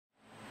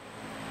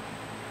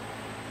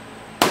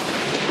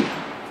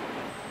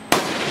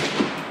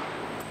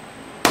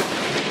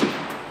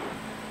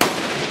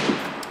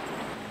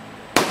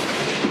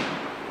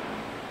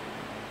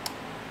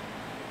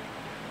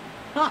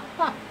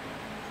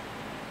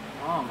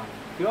Oh my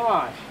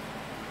gosh,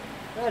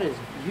 that is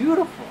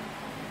beautiful.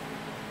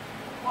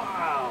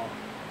 Wow.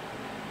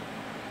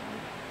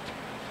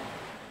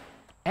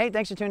 Hey,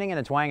 thanks for tuning in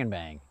to Twang and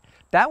Bang.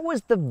 That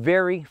was the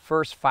very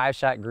first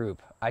 5-shot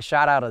group I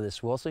shot out of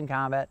this Wilson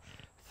Combat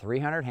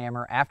 300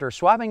 hammer after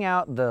swapping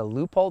out the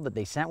loophole that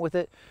they sent with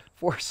it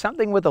for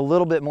something with a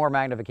little bit more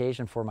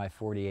magnification for my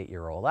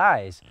 48-year-old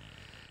eyes.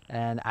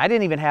 And I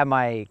didn't even have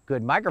my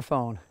good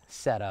microphone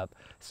set up,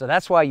 so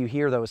that's why you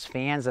hear those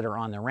fans that are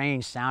on the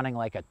range sounding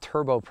like a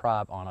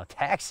turboprop on a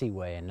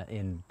taxiway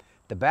in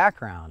the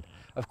background.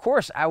 Of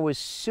course, I was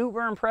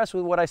super impressed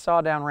with what I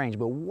saw downrange,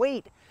 but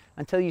wait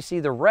until you see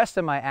the rest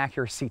of my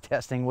accuracy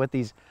testing with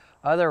these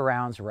other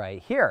rounds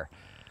right here.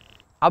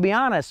 I'll be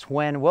honest,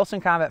 when Wilson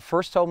Combat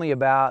first told me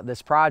about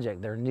this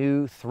project, their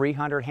new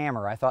 300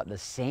 hammer, I thought the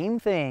same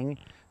thing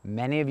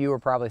many of you are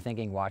probably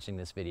thinking watching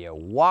this video.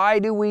 Why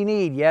do we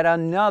need yet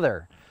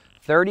another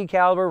 30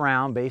 caliber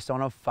round based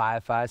on a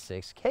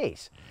 5.56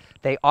 case?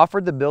 They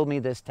offered to build me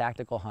this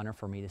tactical hunter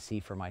for me to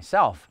see for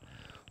myself.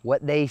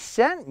 What they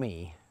sent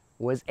me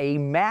was a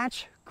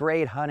match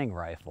grade hunting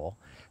rifle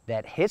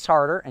that hits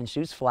harder and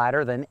shoots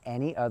flatter than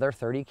any other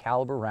 30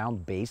 caliber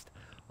round based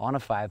on a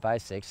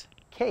 5.56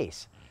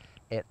 case.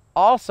 It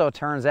also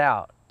turns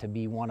out to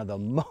be one of the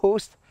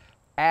most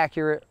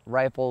accurate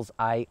rifles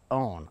I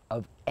own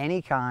of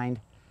any kind,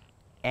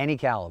 any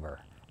caliber.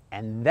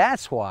 And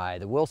that's why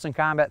the Wilson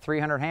Combat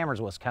 300 hammers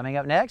was coming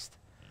up next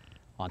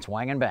on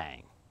Twang and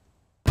Bang.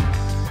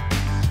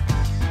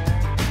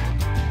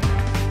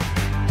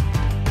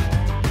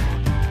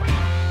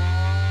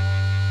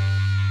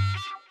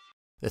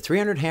 The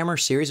 300 Hammer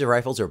series of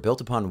rifles are built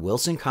upon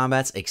Wilson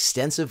Combat's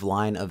extensive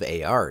line of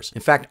ARs.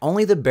 In fact,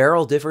 only the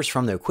barrel differs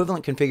from the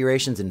equivalent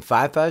configurations in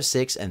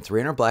 5.56 and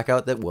 300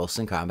 Blackout that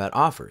Wilson Combat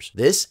offers.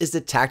 This is the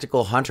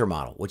Tactical Hunter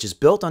model, which is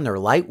built on their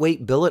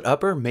lightweight billet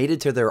upper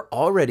mated to their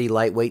already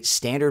lightweight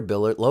standard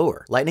billet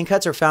lower. Lightning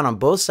cuts are found on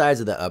both sides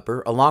of the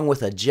upper, along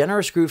with a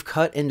generous groove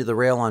cut into the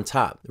rail on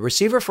top. The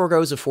receiver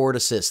forgoes a forward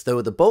assist,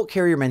 though the bolt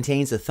carrier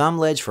maintains a thumb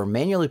ledge for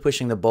manually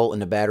pushing the bolt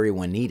into battery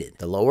when needed.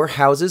 The lower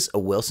houses a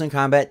Wilson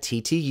Combat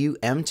TTU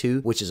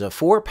M2, which is a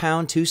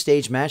 4-pound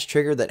 2-stage match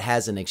trigger that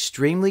has an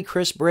extremely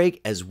crisp break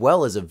as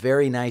well as a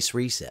very nice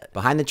reset.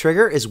 Behind the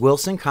trigger is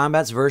Wilson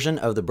Combat's version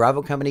of the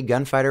Bravo Company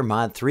Gunfighter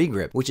Mod 3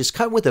 grip, which is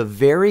cut with a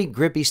very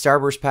grippy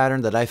starburst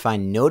pattern that I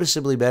find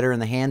noticeably better in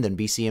the hand than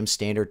BCM's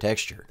standard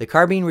texture. The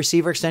carbine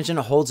receiver extension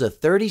holds a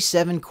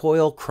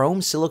 37-coil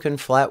chrome silicon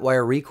flat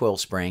wire recoil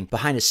spring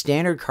behind a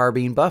standard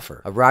carbine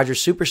buffer. A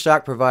Rogers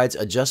Superstock provides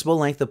adjustable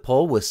length of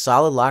pull with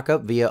solid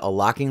lockup via a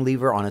locking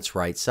lever on its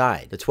right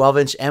side. The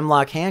 12-inch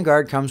M-Lock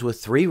handguard comes with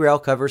 3 rail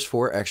covers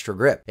for extra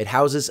grip. It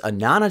houses a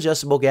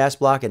non-adjustable gas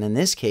block and in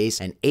this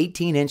case an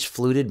 18-inch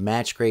fluted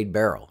match grade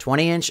barrel.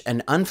 20-inch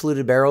and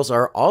unfluted barrels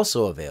are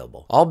also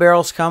available. All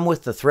barrels come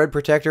with the thread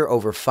protector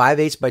over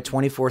 5/8 by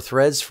 24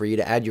 threads for you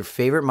to add your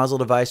favorite muzzle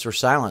device or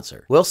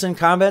silencer. Wilson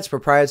Combat's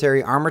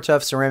proprietary Armor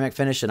Tough ceramic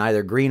finish in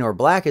either green or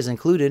black is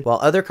included, while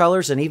other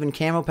colors and even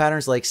camo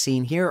patterns like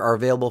seen here are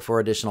available for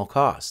additional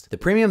cost. The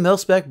premium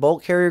mil-spec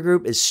bolt carrier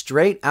group is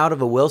straight out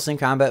of a Wilson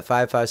Combat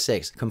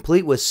 5.56,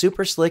 complete with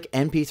super slick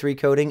MP3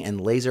 coating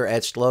and laser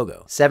etched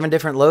logo. 7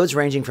 different loads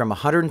ranging from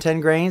 110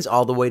 grains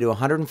all the way to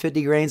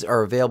 150 grains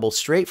are available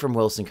straight from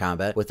Wilson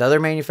Combat, with other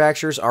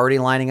manufacturers already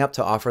lining up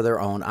to offer their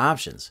own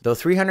options. Though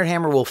 300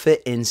 Hammer will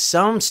fit in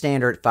some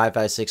standard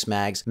 5.56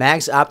 mags,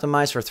 mags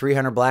optimized for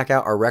 300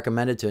 Blackout are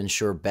recommended to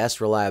ensure best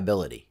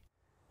reliability.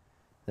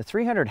 The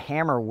 300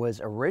 Hammer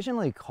was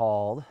originally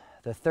called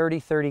the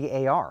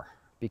 30-30 AR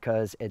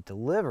because it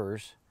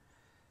delivers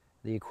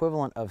the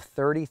equivalent of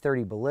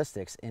 30-30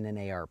 ballistics in an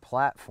AR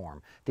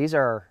platform. These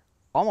are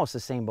almost the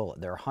same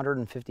bullet. There are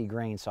 150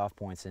 grain soft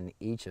points in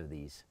each of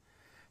these.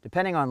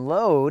 Depending on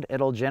load,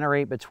 it'll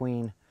generate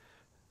between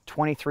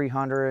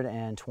 2,300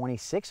 and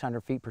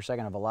 2,600 feet per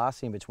second of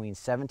velocity and between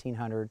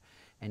 1,700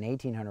 and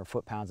 1,800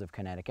 foot-pounds of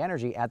kinetic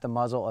energy at the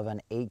muzzle of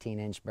an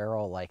 18-inch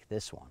barrel like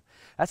this one.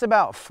 That's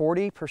about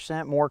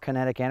 40% more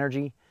kinetic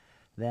energy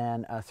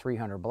than a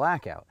 300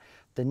 Blackout.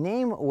 The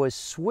name was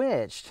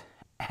switched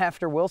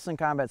after Wilson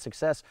Combat's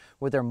success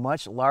with their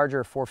much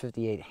larger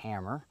 458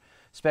 hammer,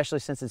 especially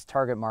since its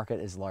target market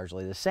is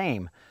largely the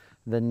same.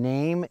 The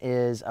name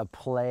is a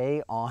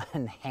play on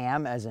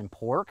ham as in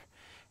pork,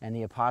 and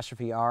the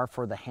apostrophe R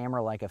for the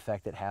hammer-like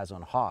effect it has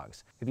on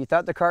hogs. If you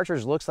thought the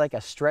cartridge looks like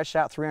a stretched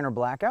out 300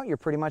 Blackout, you're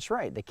pretty much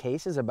right. The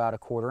case is about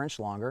 1/4 inch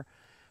longer,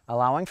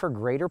 allowing for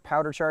greater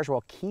powder charge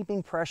while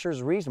keeping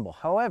pressures reasonable.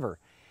 However,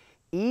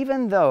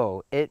 even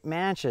though it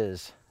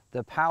matches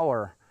the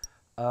power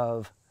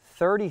of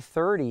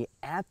 30-30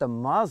 at the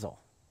muzzle,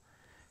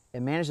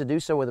 it managed to do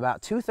so with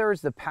about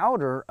 2/3 the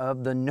powder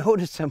of the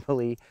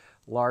noticeably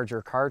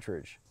larger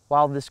cartridge.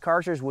 While this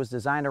cartridge was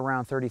designed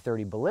around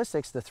 30-30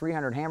 ballistics, the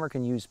 300 Hammer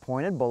can use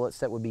pointed bullets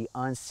that would be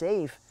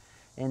unsafe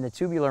in the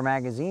tubular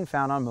magazine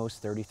found on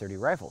most 30-30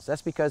 rifles.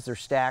 That's because they're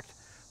stacked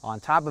on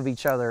top of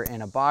each other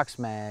in a box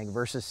mag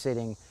versus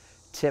sitting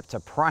tip to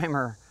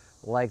primer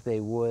like they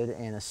would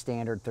in a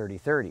standard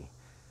 30-30.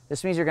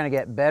 This means you're going to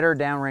get better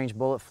downrange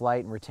bullet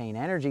flight and retain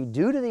energy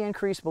due to the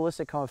increased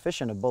ballistic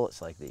coefficient of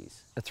bullets like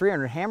these. The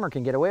 300 hammer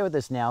can get away with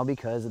this now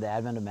because of the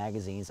advent of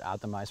magazines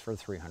optimized for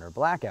 300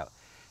 blackout.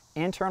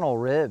 Internal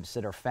ribs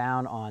that are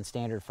found on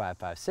standard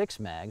 5.56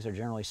 mags are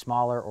generally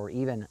smaller or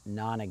even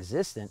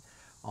non-existent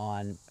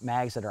on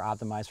mags that are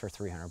optimized for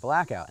 300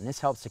 blackout, and this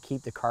helps to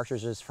keep the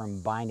cartridges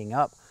from binding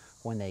up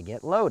when they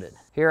get loaded.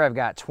 Here I've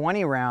got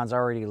 20 rounds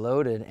already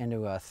loaded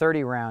into a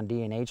 30 round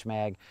D&H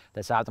mag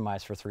that's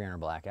optimized for 300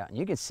 blackout, and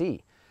you can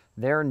see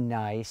they're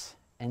nice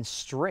and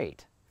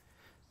straight.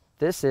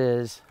 This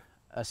is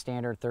a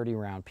standard 30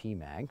 round P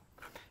mag,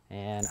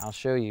 and I'll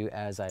show you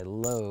as I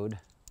load,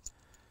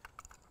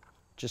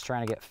 just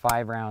trying to get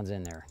 5 rounds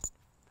in there.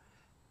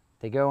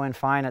 They go in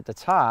fine at the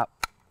top,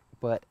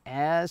 but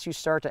as you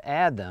start to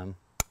add them,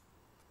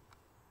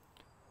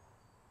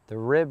 the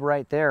rib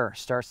right there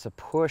starts to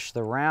push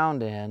the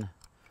round in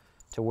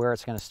to where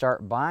it's going to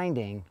start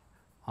binding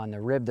on the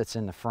rib that's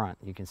in the front.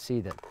 You can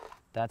see that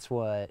that's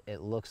what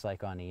it looks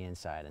like on the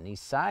inside. And these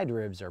side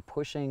ribs are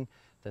pushing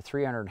the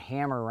 300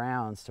 hammer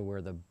rounds to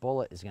where the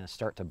bullet is going to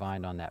start to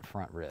bind on that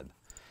front rib.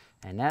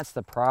 And that's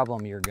the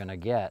problem you're going to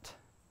get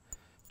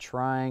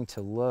trying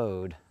to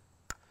load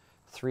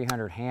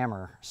 300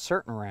 hammer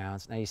certain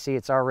rounds. Now you see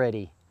it's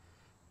already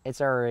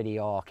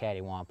all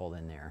cattywompled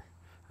in there.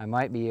 I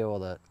might be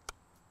able to,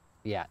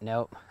 yeah,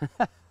 nope.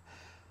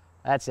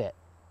 That's it.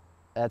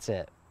 That's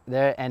it.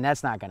 There, and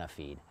that's not going to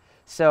feed.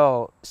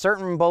 So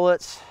certain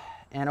bullets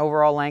and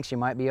overall lengths you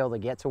might be able to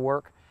get to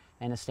work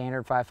in a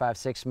standard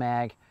 5.56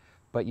 mag,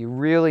 but you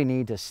really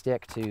need to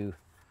stick to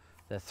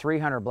the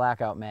 300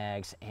 blackout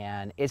mags,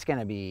 and it's going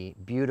to be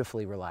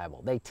beautifully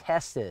reliable. They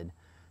tested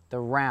the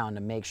round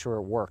to make sure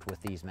it worked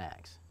with these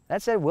mags.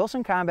 That said,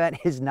 Wilson Combat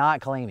is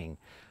not claiming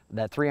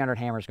that 300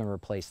 hammer is going to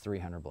replace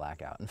 300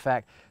 blackout. In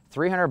fact,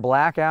 300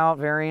 blackout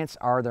variants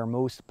are their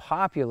most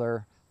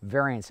popular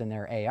variants in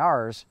their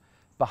ARs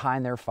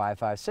behind their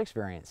 5.56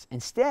 variants.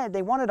 Instead,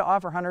 they wanted to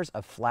offer hunters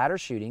a flatter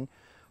shooting,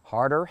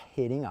 harder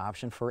hitting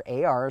option for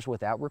ARs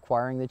without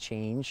requiring the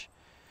change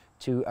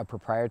to a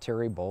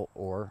proprietary bolt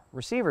or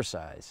receiver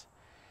size.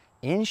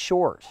 In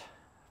short,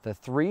 the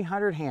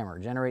 300 hammer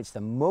generates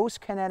the most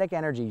kinetic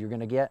energy you're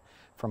going to get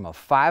from a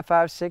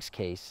 5.56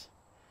 case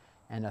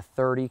and a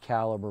 30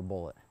 caliber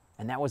bullet.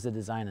 And that was the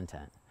design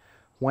intent.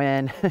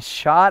 When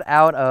shot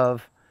out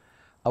of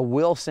a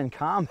Wilson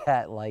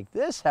Combat like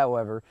this,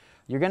 however,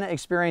 you're going to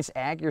experience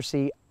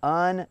accuracy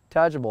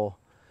untouchable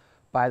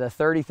by the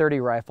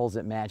 30-30 rifles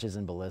it matches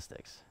in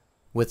ballistics.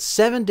 With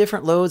 7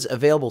 different loads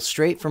available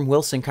straight from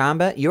Wilson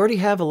Combat, you already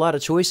have a lot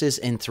of choices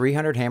in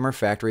 300 hammer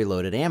factory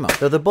loaded ammo.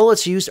 Though the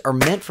bullets used are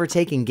meant for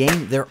taking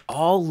game, they're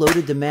all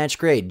loaded to match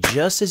grade,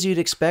 just as you'd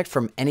expect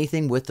from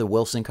anything with the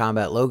Wilson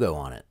Combat logo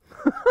on it.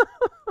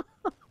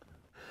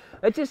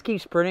 It just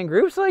keeps printing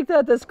groups like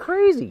that. That's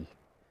crazy.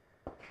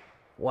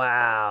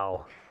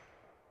 Wow.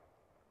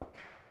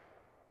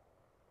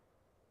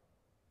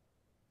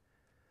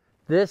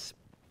 This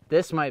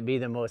might be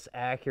the most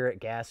accurate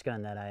gas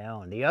gun that I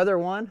own. The other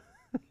one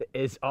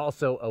is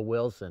also a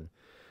Wilson.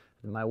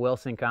 My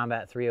Wilson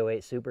Combat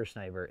 308 Super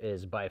Sniper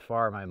is by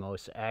far my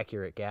most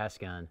accurate gas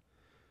gun.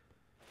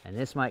 And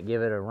this might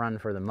give it a run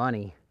for the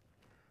money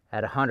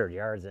at 100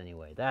 yards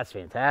anyway. That's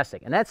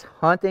fantastic. And that's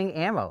hunting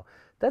ammo.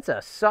 That's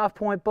a soft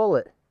point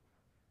bullet.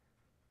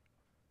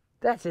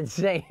 That's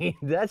insane.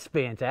 That's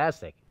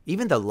fantastic.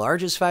 Even the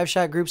largest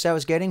 5-shot groups I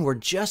was getting were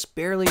just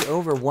barely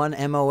over 1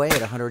 MOA at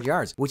 100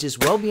 yards, which is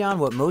well beyond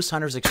what most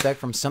hunters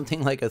expect from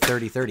something like a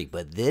 30-30,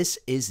 but this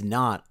is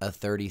not a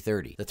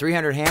 30-30. The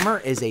 300 hammer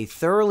is a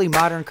thoroughly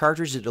modern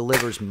cartridge that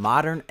delivers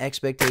modern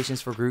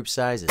expectations for group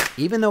sizes.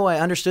 Even though I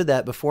understood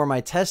that before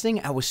my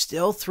testing, I was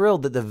still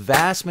thrilled that the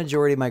vast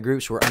majority of my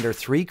groups were under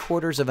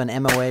 3/4 of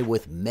an MOA,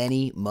 with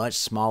many much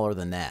smaller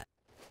than that.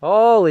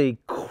 Holy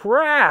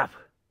crap!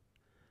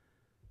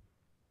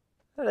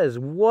 That is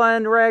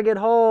one ragged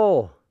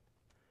hole.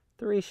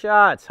 3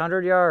 shots,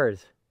 100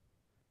 yards.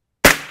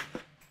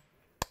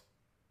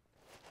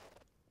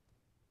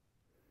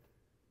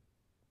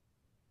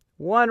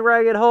 One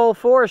ragged hole,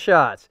 4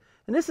 shots.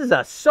 And this is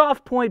a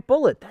soft point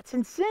bullet. That's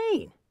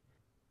insane.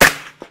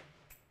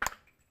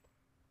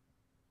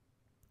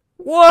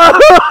 Whoa!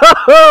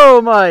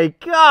 Oh my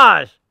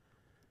gosh!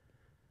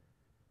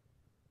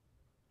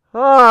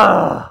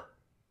 Oh!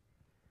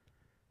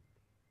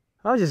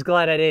 I'm just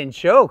glad I didn't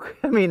choke.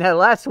 I mean, that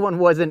last one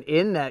wasn't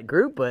in that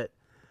group, but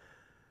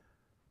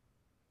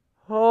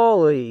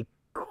holy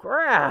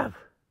crap.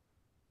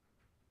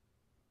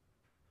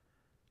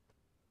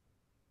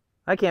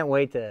 I can't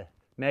wait to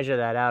measure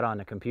that out on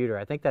the computer.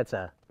 I think that's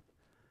a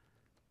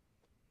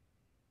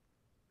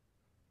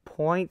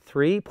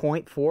 0.3,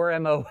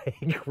 0.4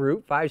 MOA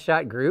group,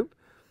 5-shot group.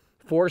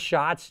 4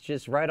 shots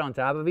just right on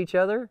top of each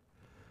other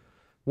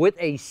with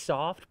a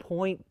soft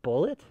point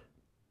bullet.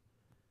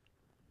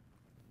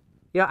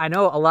 Yeah, I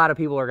know a lot of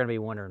people are going to be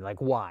wondering,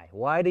 like, why?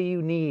 Why do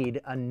you need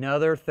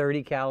another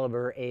 30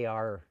 caliber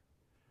AR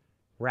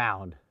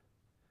round?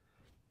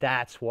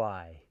 That's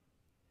why.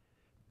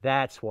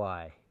 That's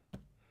why.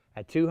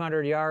 At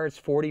 200 yards,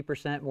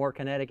 40% more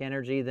kinetic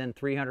energy than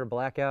 300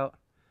 blackout.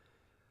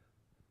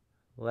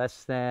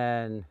 Less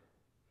than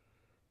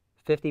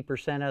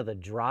 50% of the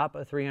drop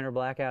of 300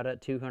 blackout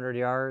at 200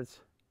 yards.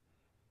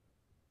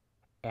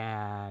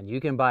 And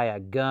you can buy a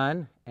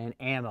gun and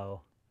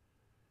ammo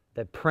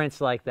that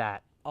prints like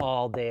that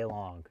all day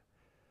long.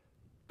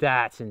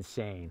 That's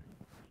insane.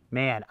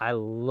 Man, I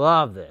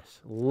love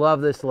this.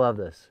 Love this, love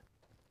this.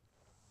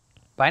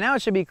 By now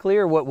it should be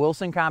clear what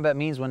Wilson Combat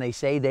means when they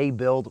say they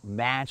build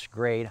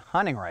match-grade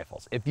hunting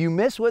rifles. If you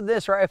miss with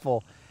this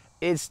rifle,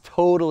 it's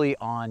totally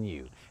on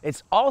you.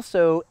 It's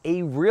also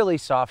a really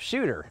soft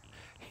shooter.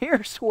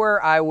 Here's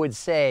where I would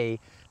say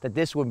that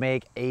this would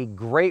make a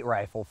great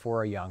rifle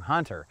for a young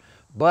hunter.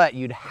 But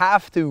you'd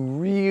have to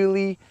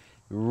really,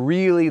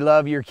 really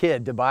love your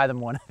kid to buy them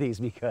one of these,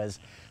 because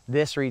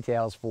this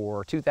retails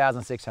for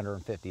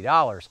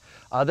 $2,650.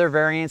 Other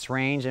variants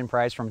range in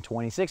price from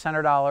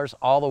 $2,600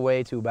 all the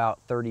way to about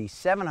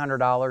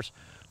 $3,700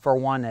 for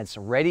one that's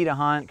ready to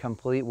hunt,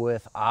 complete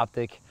with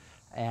optic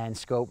and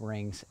scope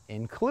rings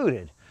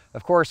included.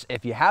 Of course,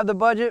 if you have the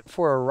budget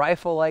for a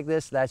rifle like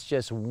this, that's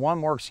just one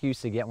more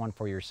excuse to get one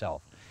for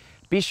yourself.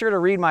 Be sure to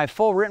read my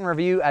full written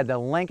review at the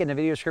link in the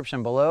video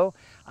description below.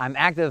 I'm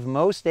active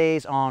most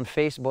days on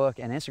Facebook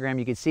and Instagram.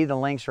 You can see the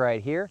links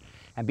right here.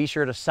 And be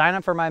sure to sign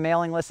up for my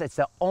mailing list. It's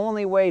the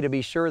only way to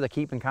be sure to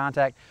keep in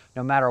contact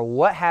no matter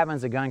what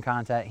happens to gun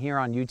content here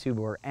on YouTube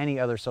or any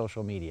other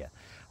social media.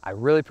 I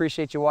really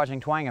appreciate you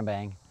watching Twang and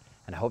Bang,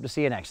 and I hope to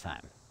see you next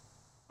time.